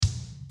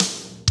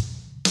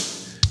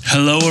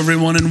Hello,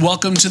 everyone, and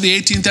welcome to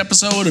the 18th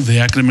episode of the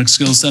Academic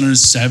Skills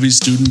Center's Savvy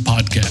Student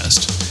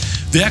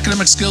Podcast. The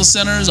Academic Skills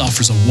Center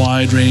offers a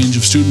wide range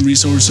of student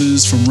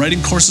resources, from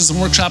writing courses and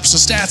workshops to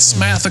stats,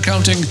 math,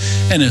 accounting,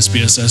 and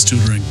SPSS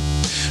tutoring.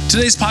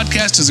 Today's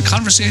podcast is a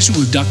conversation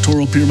with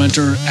Doctoral Peer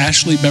Mentor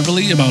Ashley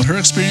Beverly about her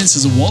experience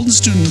as a Walden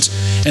student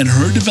and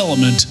her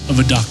development of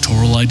a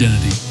doctoral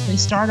identity. We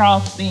start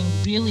off being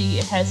really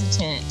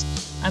hesitant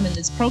in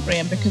this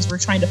program because we're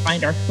trying to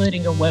find our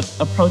footing or what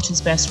approach is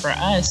best for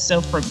us.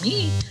 So for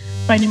me,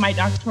 finding my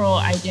doctoral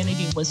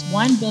identity was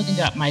one, building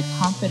up my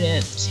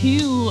confidence,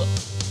 two,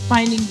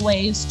 finding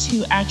ways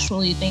to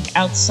actually think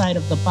outside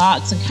of the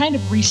box and kind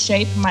of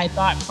reshape my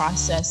thought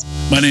process.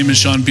 My name is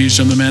Sean Peach.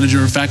 I'm the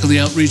manager of faculty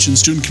outreach and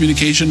student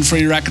communication for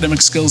your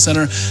Academic Skills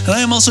Center, and I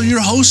am also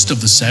your host of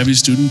the Savvy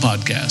Student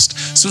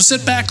Podcast. So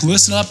sit back,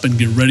 listen up, and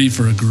get ready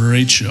for a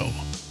great show.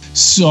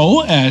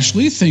 So,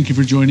 Ashley, thank you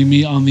for joining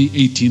me on the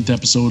 18th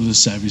episode of the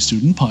Savvy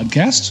Student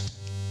Podcast.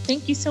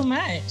 Thank you so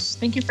much.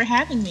 Thank you for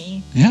having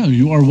me. Yeah,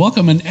 you are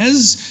welcome. And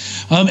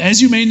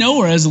as you may know,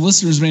 or as the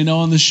listeners may know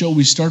on this show,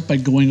 we start by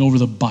going over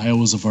the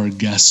bios of our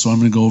guests. So I'm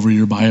going to go over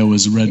your bio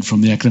as read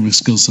from the Academic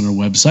Skills Center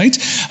website.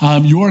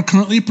 You are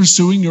currently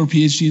pursuing your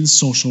PhD in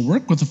social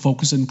work with a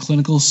focus in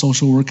clinical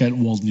social work at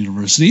Walden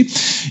University.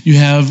 You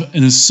have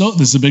this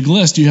is a big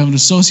list. You have an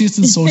associate's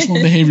in social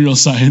and behavioral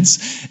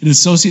science, an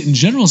associate in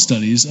general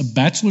studies, a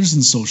bachelor's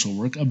in social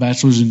work, a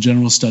bachelor's in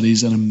general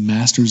studies, and a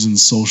master's in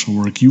social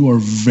work. You are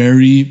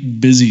very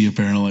busy,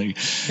 apparently.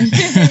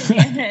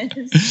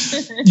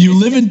 You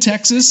live in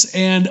Texas,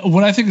 and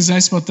what I think is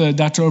nice about the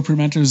Doctoral Peer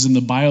Mentors in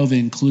the bio, they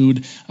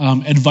include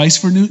advice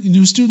for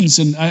new students,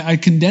 and I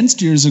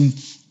condensed yours, and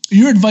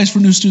your advice for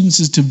new students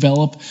is to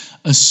develop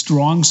a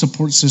strong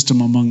support system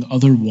among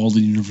other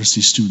Walden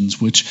University students,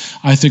 which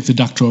I think the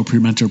Doctoral Peer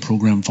Mentor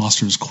program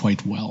fosters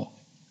quite well.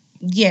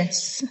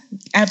 Yes,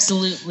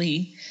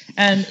 absolutely.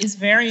 It's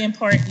very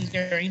important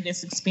during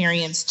this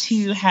experience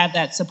to have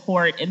that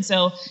support. And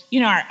so,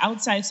 our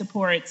outside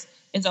supports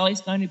is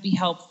always going to be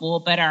helpful,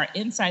 but our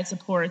inside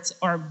supports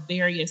are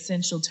very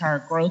essential to our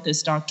growth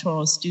as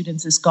doctoral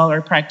students, as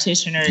scholar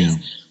practitioners. Yeah.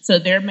 So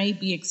there may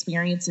be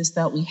experiences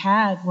that we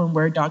have when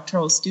we're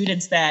doctoral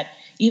students that,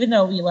 even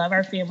though we love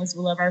our families,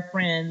 we love our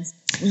friends,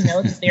 we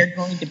know that they're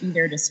going to be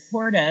there to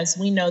support us.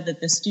 We know that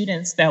the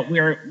students that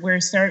we're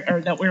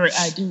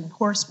doing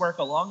coursework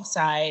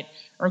alongside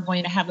are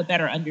going to have a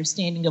better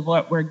understanding of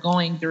what we're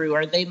going through,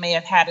 or they may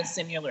have had a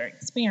similar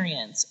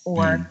experience,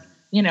 or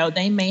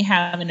they may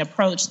have an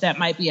approach that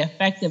might be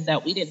effective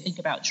that we didn't think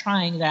about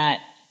trying.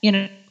 That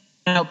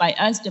by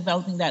us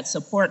developing that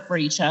support for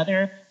each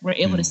other, we're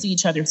able to see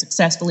each other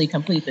successfully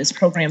complete this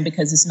program,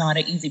 because it's not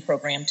an easy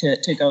program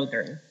to go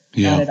through.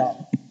 Yeah. Not at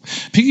all.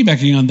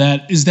 Piggybacking on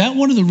that, is that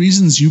one of the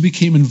reasons you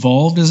became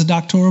involved as a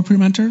doctoral peer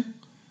mentor?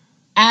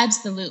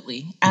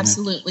 Absolutely. Yeah.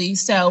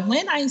 So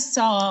when I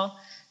saw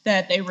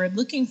that they were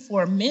looking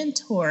for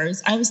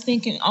mentors, I was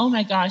thinking, oh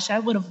my gosh, I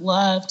would have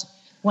loved,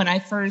 when I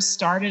first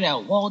started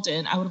at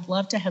Walden, I would have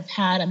loved to have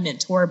had a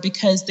mentor,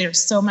 because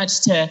there's so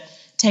much to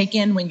take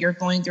in when you're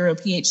going through a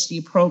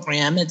PhD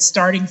program. It's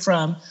starting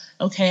from,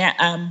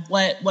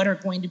 what are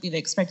going to be the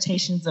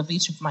expectations of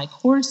each of my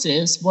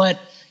courses? What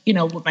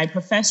would my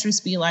professors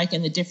be like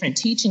in the different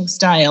teaching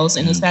styles?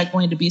 And is that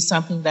going to be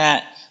something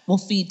that will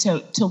feed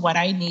to what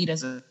I need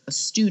as a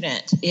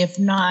student? If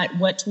not,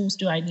 what tools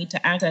do I need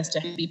to access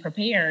to be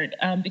prepared?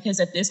 Because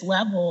at this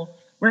level,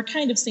 we're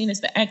kind of seen as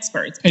the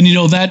experts. And,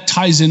 that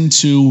ties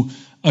into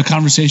a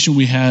conversation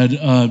we had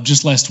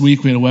just last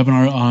week. We had a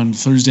webinar on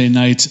Thursday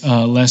night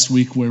last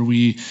week where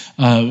we,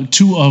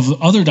 two of the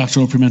other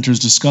doctoral peer mentors,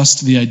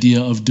 discussed the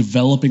idea of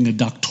developing a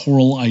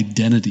doctoral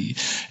identity.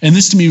 And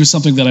this to me was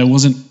something that I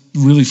wasn't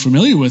really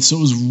familiar with. So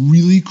it was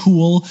really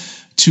cool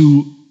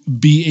to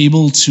be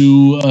able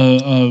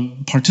to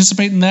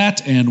participate in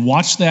that and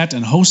watch that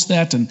and host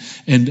that and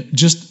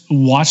just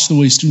watch the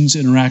way students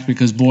interact,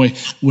 because boy,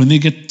 when they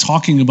get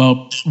talking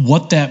about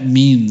what that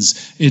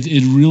means,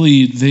 it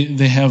really,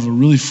 they have a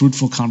really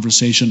fruitful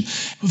conversation.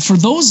 For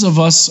those of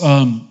us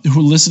who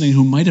are listening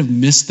who might have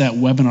missed that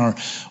webinar,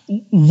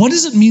 what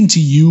does it mean to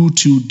you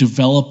to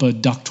develop a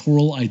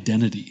doctoral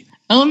identity?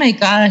 Oh my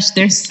gosh,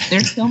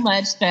 there's so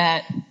much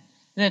that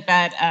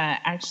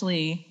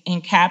actually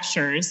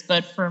encaptures.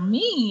 But for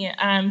me,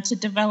 to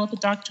develop a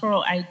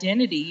doctoral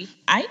identity,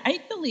 I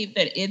believe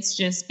that it's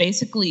just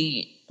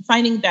basically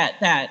finding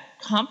that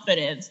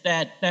confidence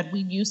that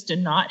we used to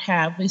not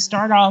have. We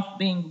start off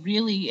being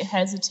really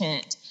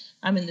hesitant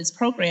in this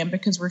program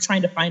because we're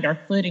trying to find our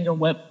footing or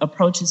what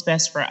approach is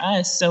best for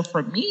us. So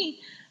for me,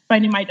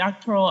 finding my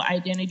doctoral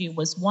identity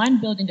was one,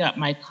 building up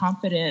my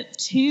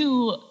confidence,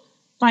 two,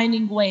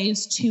 finding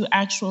ways to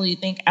actually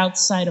think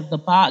outside of the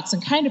box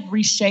and kind of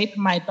reshape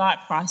my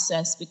thought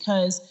process,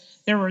 because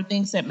there were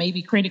things that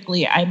maybe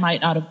critically I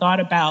might not have thought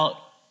about,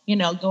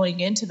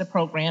 going into the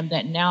program,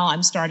 that now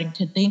I'm starting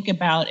to think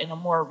about in a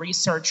more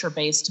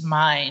researcher-based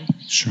mind.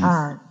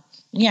 Sure.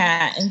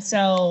 Yeah. And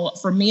so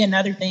for me,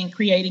 another thing,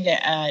 creating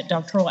a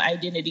doctoral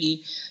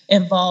identity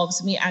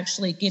involves me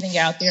actually getting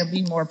out there and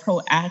being more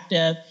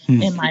proactive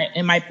in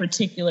my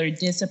particular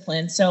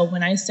discipline. So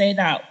when I say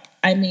that,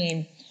 I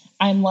mean,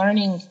 I'm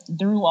learning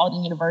through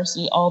Walden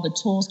University all the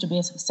tools to be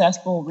a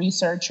successful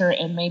researcher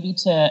and maybe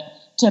to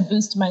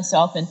boost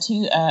myself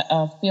into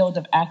a field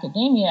of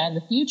academia in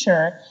the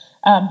future.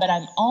 But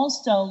I'm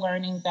also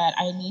learning that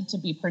I need to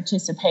be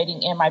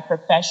participating in my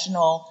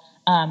professional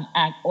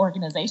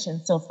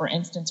organization. So for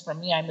instance, for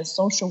me, I'm a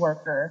social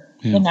worker.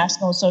 Yeah. The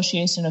National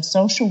Association of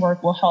Social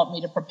Work will help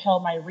me to propel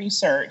my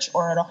research,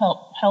 or it'll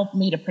help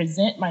me to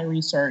present my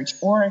research,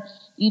 or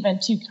even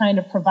to kind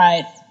of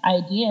provide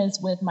ideas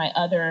with my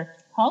other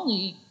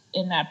colleague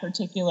in that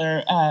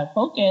particular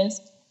focus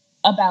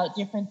about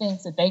different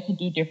things that they could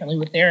do differently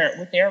with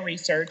their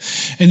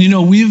research. And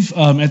we've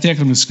at the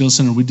Academic Skills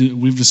Center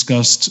we've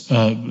discussed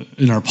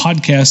in our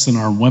podcast and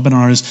our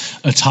webinars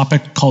a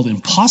topic called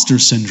imposter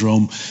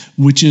syndrome,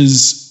 which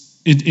is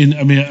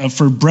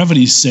for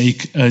brevity's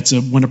sake, it's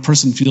when a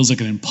person feels like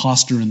an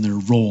imposter in their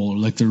role, or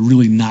like they're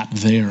really not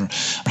there.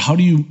 How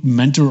do you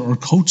mentor or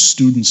coach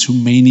students who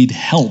may need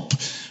help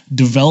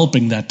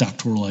developing that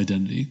doctoral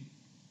identity?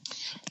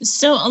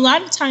 So a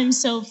lot of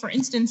times, so for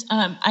instance,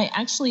 I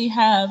actually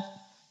have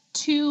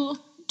two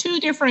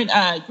different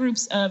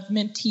groups of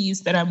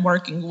mentees that I'm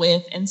working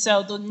with. And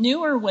so the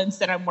newer ones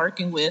that I'm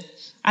working with,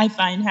 I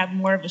find have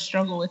more of a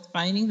struggle with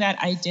finding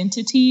that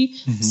identity.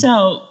 Mm-hmm.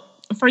 So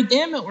for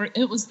them,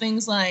 it was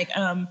things like,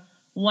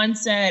 one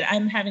said,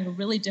 I'm having a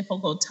really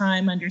difficult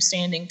time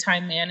understanding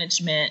time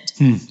management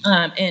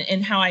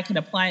and how I can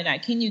apply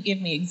that. Can you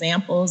give me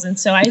examples? And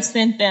so I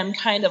sent them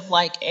kind of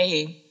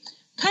a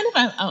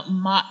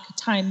mock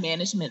time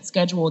management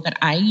schedule that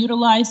I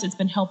utilize. It's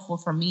been helpful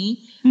for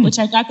me, which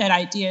I got that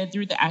idea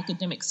through the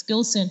Academic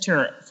Skills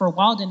Center for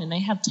Walden, and they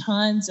have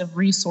tons of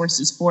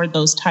resources for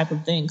those type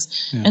of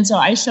things. Yeah. And so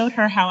I showed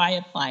her how I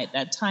applied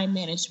that time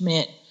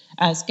management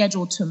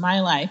schedule to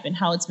my life and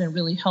how it's been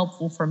really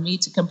helpful for me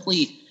to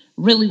complete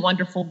really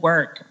wonderful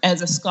work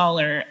as a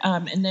scholar,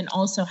 and then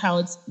also how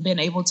it's been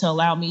able to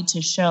allow me to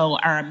show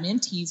our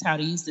mentees how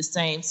to use the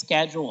same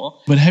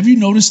schedule. But have you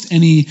noticed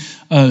any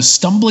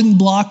stumbling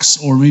blocks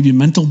or maybe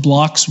mental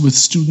blocks with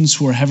students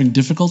who are having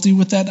difficulty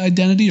with that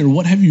identity, or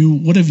what have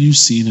you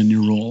seen in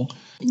your role?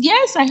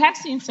 Yes, I have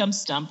seen some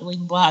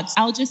stumbling blocks.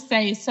 I'll just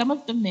say some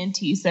of the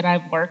mentees that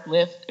I've worked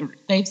with,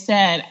 they've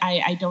said,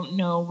 I don't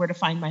know where to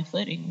find my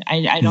footing.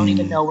 I don't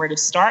even know where to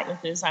start with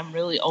this. I'm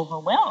really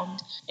overwhelmed.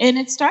 And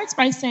it starts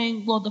by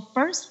saying, well, the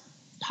first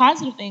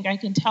positive thing I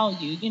can tell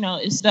you,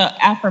 is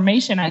the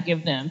affirmation I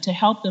give them to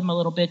help them a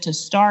little bit to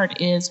start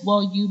is,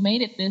 well, you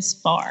made it this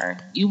far.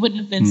 You wouldn't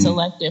have been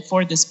selected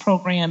for this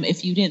program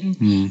if you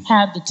didn't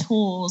have the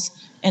tools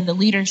and the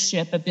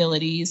leadership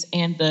abilities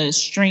and the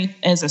strength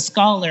as a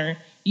scholar.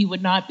 You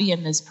would not be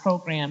in this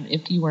program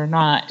if you were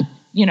not,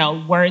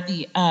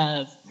 worthy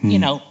of,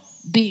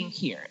 being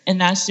here. And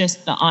that's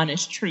just the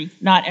honest truth.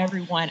 Not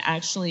everyone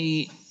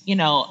actually,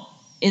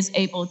 is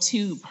able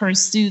to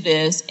pursue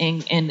this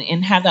and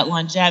have that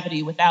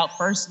longevity without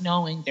first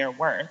knowing their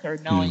worth, or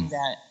knowing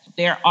that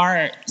there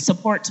are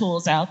support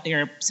tools out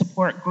there,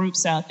 support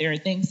groups out there,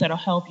 things that'll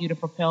help you to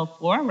propel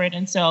forward.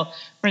 And so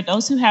for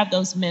those who have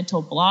those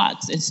mental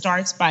blocks, it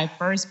starts by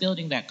first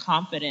building that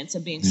confidence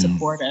and being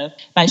supportive.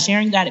 By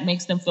sharing that, it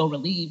makes them feel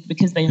relieved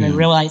because they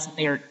realize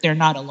that they're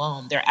not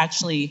alone. They're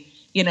actually,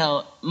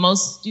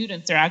 most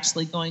students are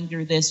actually going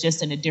through this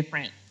just in a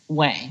different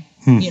way,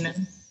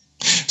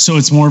 So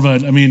it's more of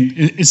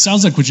it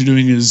sounds like what you're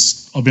doing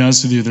is, I'll be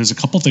honest with you, there's a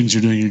couple things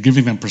you're doing. You're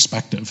giving them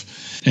perspective.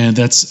 And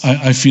that's,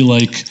 I feel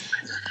like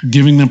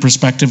giving them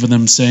perspective and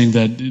them saying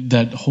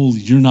that whole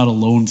you're not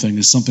alone thing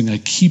is something I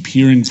keep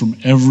hearing from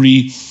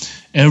every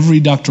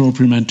doctoral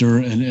peer mentor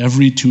and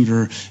every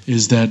tutor,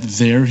 is that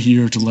they're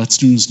here to let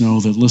students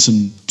know that,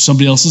 listen,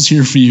 somebody else is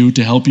here for you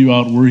to help you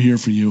out. We're here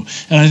for you.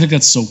 And I think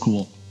that's so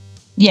cool.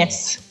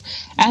 Yes,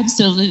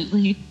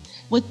 absolutely.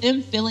 With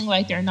them feeling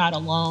like they're not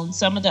alone,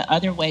 some of the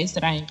other ways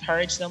that I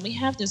encourage them, we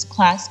have this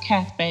class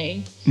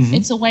cafe.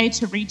 It's a way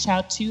to reach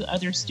out to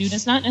other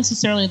students, not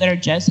necessarily that are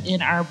just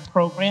in our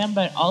program,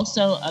 but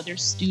also other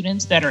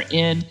students that are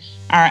in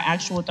our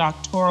actual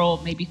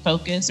doctoral maybe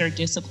focus or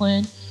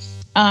discipline.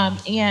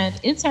 And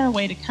it's our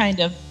way to kind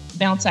of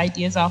bounce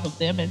ideas off of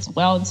them as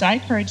well. And so I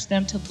encourage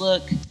them to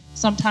look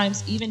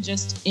sometimes even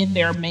just in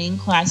their main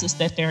classes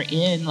that they're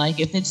in.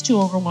 Like if it's too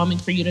overwhelming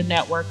for you to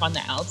network on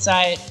the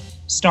outside,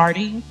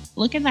 starting,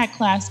 look in that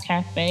class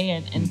cafe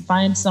and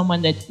find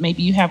someone that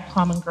maybe you have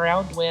common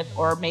ground with,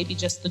 or maybe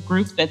just the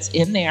group that's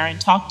in there, and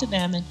talk to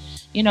them and,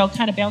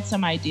 kind of bounce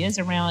some ideas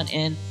around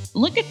and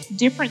look at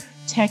different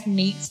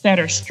techniques that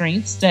are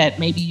strengths that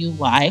maybe you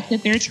like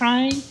that they're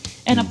trying,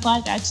 and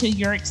apply that to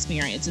your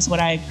experience is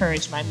what I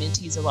encourage my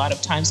mentees a lot of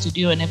times to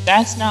do. And if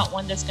that's not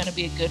one that's going to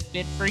be a good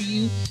fit for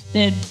you,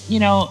 then,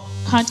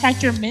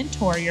 contact your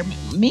mentor,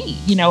 me,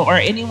 or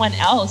anyone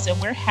else. And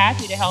we're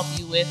happy to help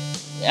you with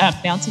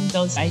bouncing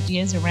those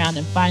ideas around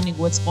and finding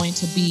what's going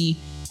to be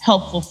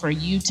helpful for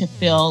you to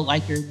feel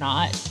like you're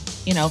not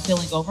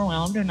feeling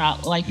overwhelmed or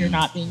not like you're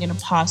not being an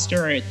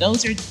imposter.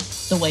 Those are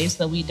the ways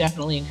that we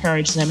definitely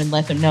encourage them and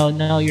let them know,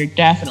 no, you're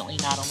definitely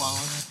not alone.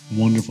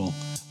 Wonderful.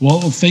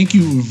 Well, thank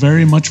you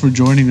very much for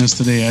joining us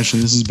today,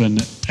 Ashley. This has been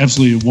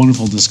absolutely a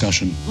wonderful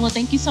discussion. Well,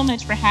 thank you so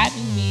much for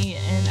having me,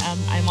 and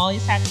I'm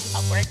always happy to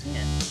help where I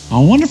can.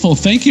 Oh, wonderful.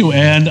 Thank you.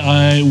 And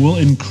I will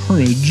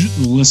encourage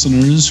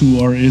listeners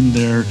who are in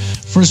their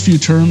first few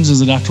terms as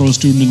a doctoral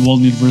student in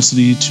Walden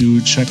University to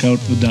check out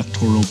the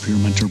Doctoral Peer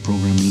Mentor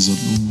program. It is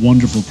a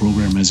wonderful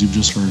program, as you've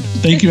just heard.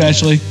 Thank you,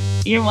 Ashley.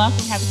 You're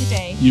welcome. Have a good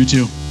day. You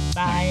too.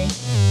 Bye.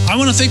 I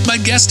want to thank my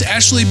guest,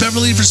 Ashley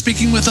Beverly, for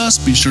speaking with us.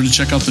 Be sure to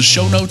check out the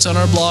show notes on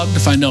our blog to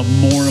find out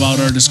more about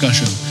our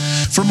discussion.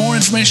 For more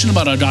information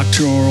about our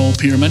Doctoral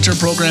Peer Mentor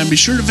program, be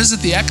sure to visit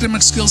the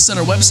Academic Skills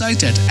Center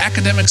website at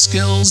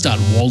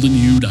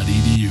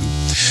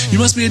academicskills.waldenu.edu. You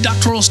must be a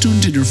doctoral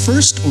student in your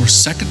first or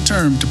second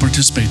term to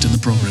participate in the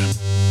program.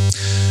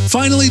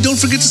 Finally, don't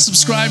forget to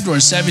subscribe to our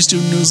Savvy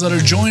Student newsletter,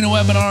 join a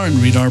webinar, and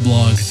read our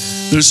blog.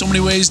 There's so many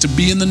ways to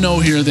be in the know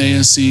here at the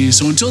ASC,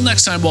 so until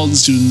next time, Walden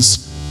students,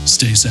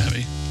 stay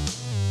savvy.